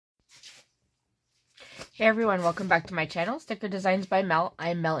Hey everyone, welcome back to my channel, Sticker Designs by Mel.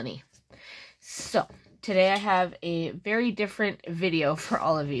 I'm Melanie. So, today I have a very different video for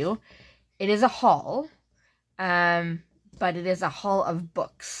all of you. It is a haul, but it is a haul of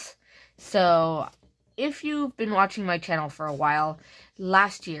books. So, if you've been watching my channel for a while,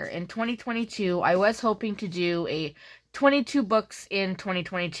 last year in 2022, I was hoping to do a 22 books in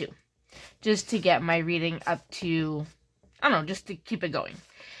 2022. Just to get my reading up to, I don't know, just to keep it going.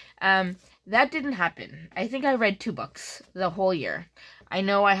 That didn't happen. I think I read 2 books the whole year. I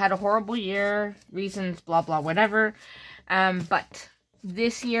know I had a horrible year, reasons, blah, blah, whatever. But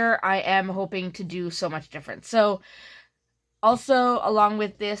this year I am hoping to do so much different. So, also, along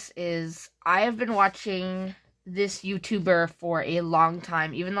with this is, I have been watching this YouTuber for a long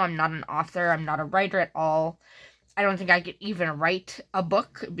time. Even though I'm not an author, I'm not a writer at all. I don't think I could even write a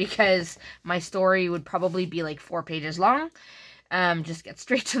book because my story would probably be like 4 pages long. Just get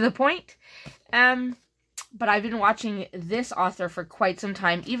straight to the point. But I've been watching this author for quite some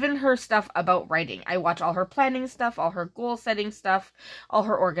time, even her stuff about writing. I watch all her planning stuff, all her goal setting stuff, all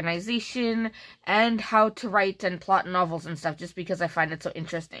her organization, and how to write and plot novels and stuff, just because I find it so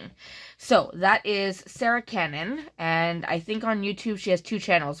interesting. So, that is Sarra Cannon, and I think on YouTube she has 2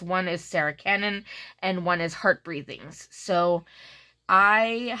 channels. One is Sarra Cannon, and one is Heart Breathings. So,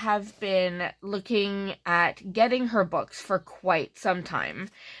 I have been looking at getting her books for quite some time,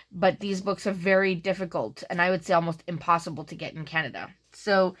 but these books are very difficult, and I would say almost impossible to get in Canada.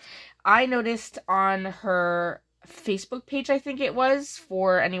 So I noticed on her Facebook page, I think it was,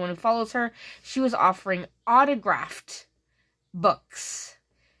 for anyone who follows her, she was offering autographed books.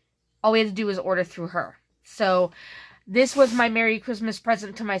 All we had to do was order through her. So this was my Merry Christmas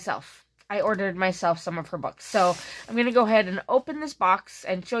present to myself. I ordered myself some of her books. So I'm going to go ahead and open this box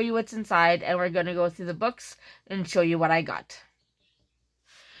and show you what's inside. And we're going to go through the books and show you what I got.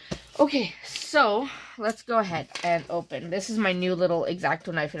 Okay, so let's go ahead and open. This is my new little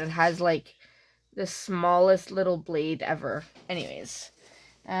X-Acto knife. And it has like the smallest little blade ever. Anyways,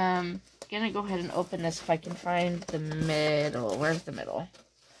 I'm going to go ahead and open this if I can find the middle. Where's the middle?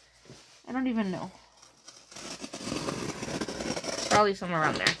 I don't even know. Probably somewhere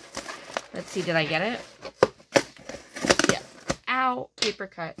around there. Let's see, did I get it? Yeah. Ow, paper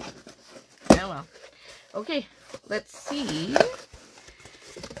cut. Oh well. Okay, let's see.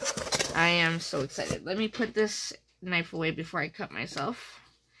 I am so excited. Let me put this knife away before I cut myself.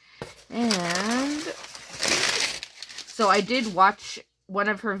 And so I did watch one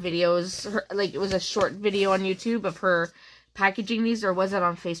of her videos, like it was a short video on YouTube of her packaging these, or was it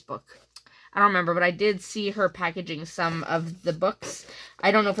on Facebook? I don't remember, but I did see her packaging some of the books.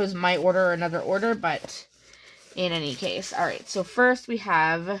 I don't know if it was my order or another order, but in any case. Alright, so first we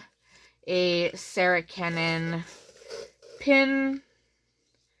have a Sarra Cannon pin.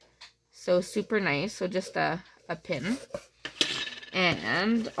 So super nice. So just a pin.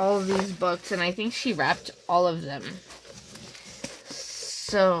 And all of these books, and I think she wrapped all of them.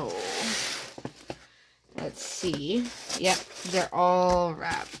 So, let's see. Yep, they're all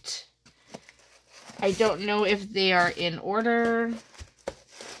wrapped. I don't know if they are in order.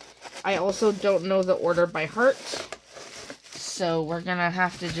 I also don't know the order by heart. So we're going to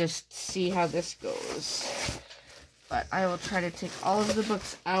have to just see how this goes. But I will try to take all of the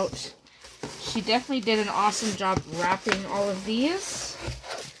books out. She definitely did an awesome job wrapping all of these.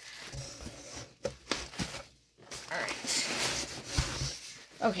 Alright.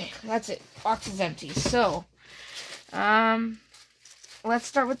 Okay, that's it. Box is empty. So, let's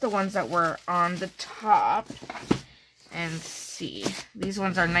start with the ones that were on the top and see. These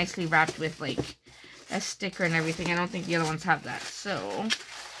ones are nicely wrapped with like a sticker and everything. I don't think the other ones have that. So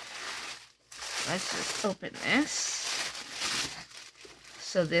let's just open this.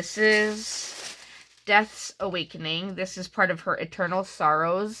 So this is Death's Awakening. This is part of her Eternal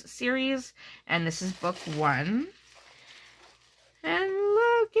Sorrows series. And this is book 1. And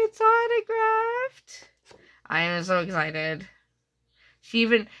look, it's autographed. I am so excited. She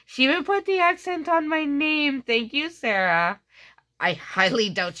even put the accent on my name. Thank you, Sarra. I highly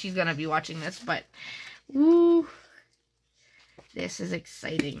doubt she's going to be watching this, but woo, this is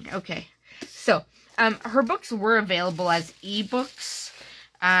exciting. Okay, so her books were available as ebooks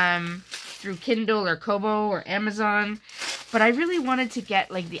through Kindle or Kobo or Amazon, but I really wanted to get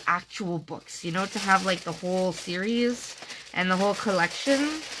like the actual books, you know, to have like the whole series and the whole collection.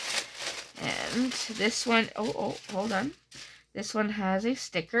 And this one, oh, hold on. This one has a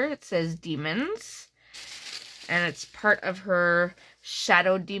sticker. It says Demons. And it's part of her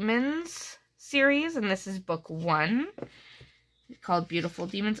Shadow Demons series. And this is book 1. Called Beautiful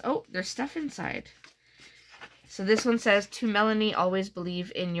Demons. Oh, there's stuff inside. So this one says, to Melanie, always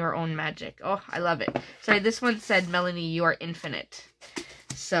believe in your own magic. Oh, I love it. Sorry, this one said, Melanie, you are infinite.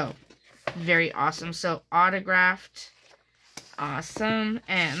 So, very awesome. So, autographed. Awesome.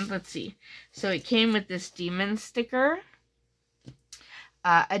 And let's see. So, it came with this demon sticker.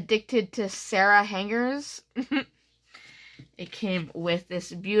 Addicted to Sarra hangers. It came with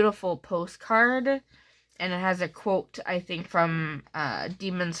this beautiful postcard. And it has a quote, I think, from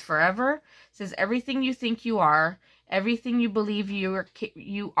Demons Forever. It says, everything you think you are, everything you believe you're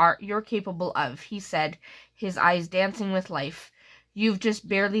capable of, he said, his eyes dancing with life. You've just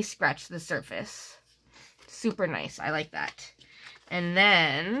barely scratched the surface. Super nice. I like that. And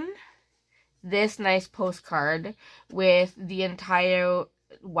then this nice postcard with the entire,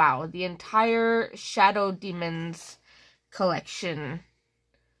 the entire Shadow Demons collection.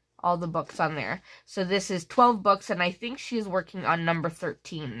 All the books on there. So this is 12 books, and I think she's working on number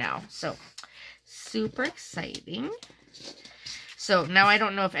 13 now. So, super exciting. So, now I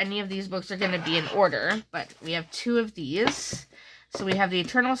don't know if any of these books are going to be in order, but we have 2 of these. So, we have the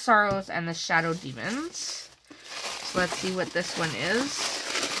Eternal Sorrows and the Shadow Demons. So, let's see what this one is.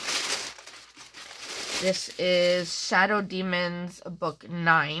 This is Shadow Demons book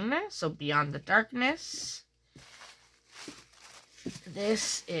 9, so Beyond the Darkness.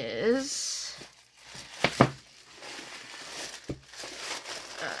 This is,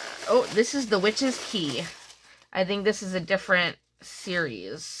 this is The Witch's Key. I think this is a different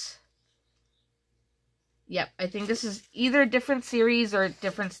series. Yep, I think this is either a different series or a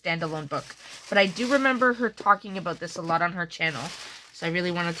different standalone book. But I do remember her talking about this a lot on her channel, so I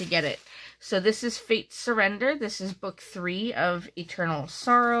really wanted to get it. So this is Fate's Surrender. This is book 3 of Eternal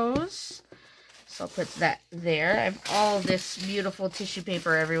Sorrows. So I'll put that there. I have all this beautiful tissue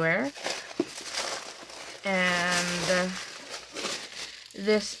paper everywhere. And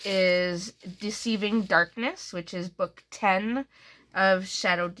this is Deceiving Darkness, which is book 10 of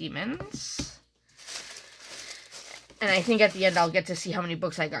Shadow Demons. And I think at the end I'll get to see how many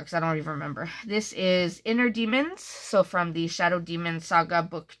books I got, because I don't even remember. This is Inner Demons, so from the Shadow Demon Saga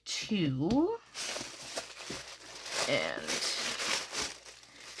book 2. And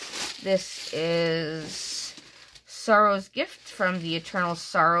this is Sorrow's Gift from the Eternal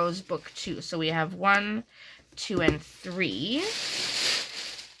Sorrows book 2. So we have 1, 2, and 3.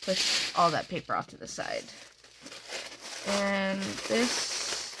 Push all that paper off to the side. And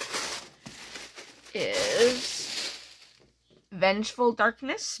this is Vengeful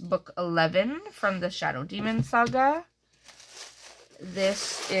Darkness, book 11 from the Shadow Demon Saga.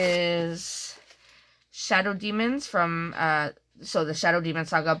 This is Shadow Demons from, so the Shadow Demon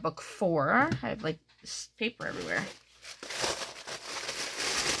Saga, book 4. I have, like, paper everywhere.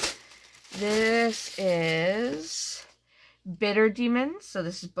 This is Bitter Demons. So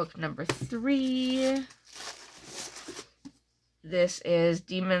this is book number 3. This is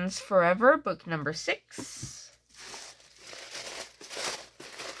Demons Forever, book number 6.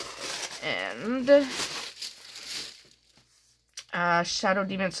 And Shadow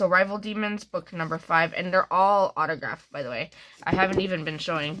Demons, so Rival Demons, book number 5. And they're all autographed, by the way. I haven't even been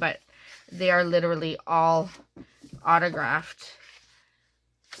showing, but they are literally all autographed.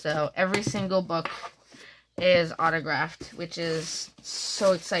 So every single book is autographed, which is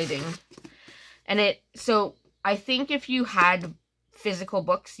so exciting. And so I think if you had physical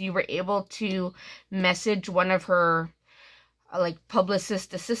books, you were able to message one of her like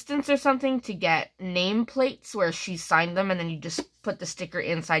publicist assistants or something to get nameplates where she signed them, and then you just put the sticker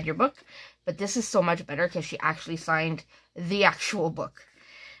inside your book. But this is so much better because she actually signed the actual book.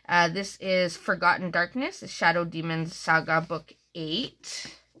 This is Forgotten Darkness, Shadow Demons Saga book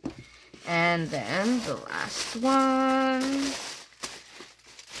 8. And then the last one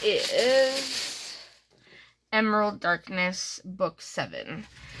is Emerald Darkness book 7.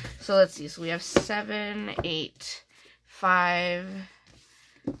 So let's see. So we have 7, 8, 5,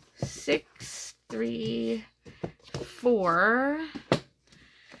 6, 3, 4,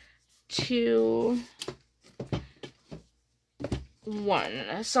 2,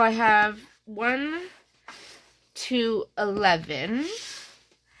 1. So I have 1 to 11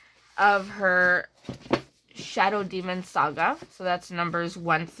 of her Shadow Demon Saga. So that's numbers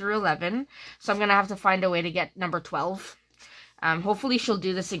 1 through 11. So I'm going to have to find a way to get number 12. Hopefully she'll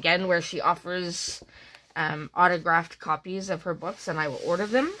do this again where she offers autographed copies of her books, and I will order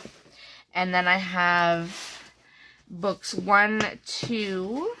them. And then I have books 1,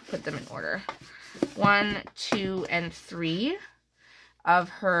 2, put them in order, 1, 2, and 3 of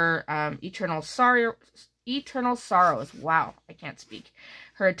her Eternal Sorrows. Wow, I can't speak.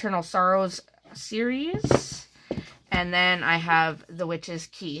 Her Eternal Sorrows series. And then I have The Witch's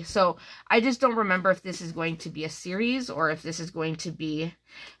Key. So I just don't remember if this is going to be a series or if this is going to be...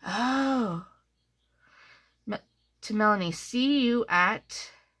 Oh. To Melanie, see you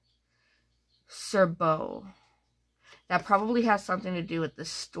at Serbo. That probably has something to do with the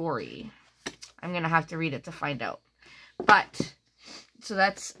story. I'm going to have to read it to find out. But, so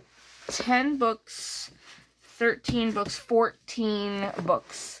that's 10 books, 13 books, 14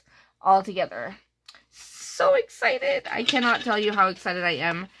 books all together. So excited. I cannot tell you how excited I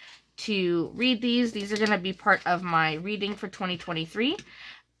am to read these. These are going to be part of my reading for 2023.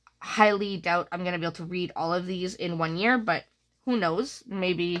 Highly doubt I'm going to be able to read all of these in 1 year, but who knows?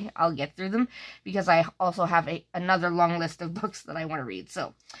 Maybe I'll get through them because I also have another long list of books that I want to read.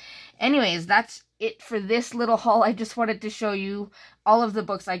 So anyways, that's it for this little haul. I just wanted to show you all of the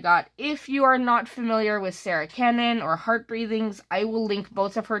books I got. If you are not familiar with Sarra Cannon or Heart Breathings, I will link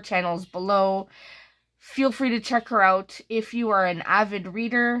both of her channels below. Feel free to check her out if you are an avid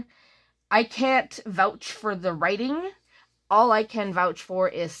reader. I can't vouch for the writing. All I can vouch for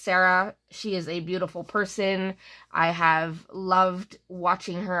is Sarra. She is a beautiful person. I have loved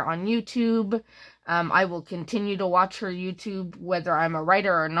watching her on YouTube. I will continue to watch her YouTube whether I'm a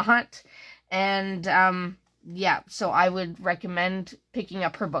writer or not. And yeah, so I would recommend picking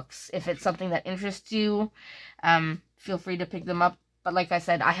up her books. If it's something that interests you, feel free to pick them up. But like I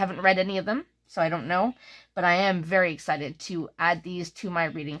said, I haven't read any of them, so I don't know. But I am very excited to add these to my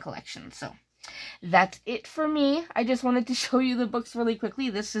reading collection. So that's it for me. I just wanted to show you the books really quickly.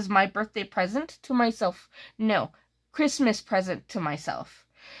 This is my birthday present to myself. No, Christmas present to myself.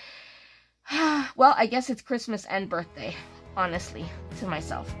 Well, I guess it's Christmas and birthday, honestly, to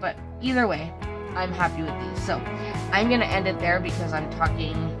myself. But either way, I'm happy with these. So I'm going to end it there because I'm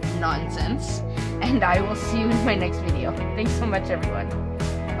talking nonsense. And I will see you in my next video. Thanks so much, everyone.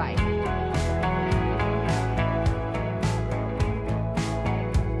 Bye.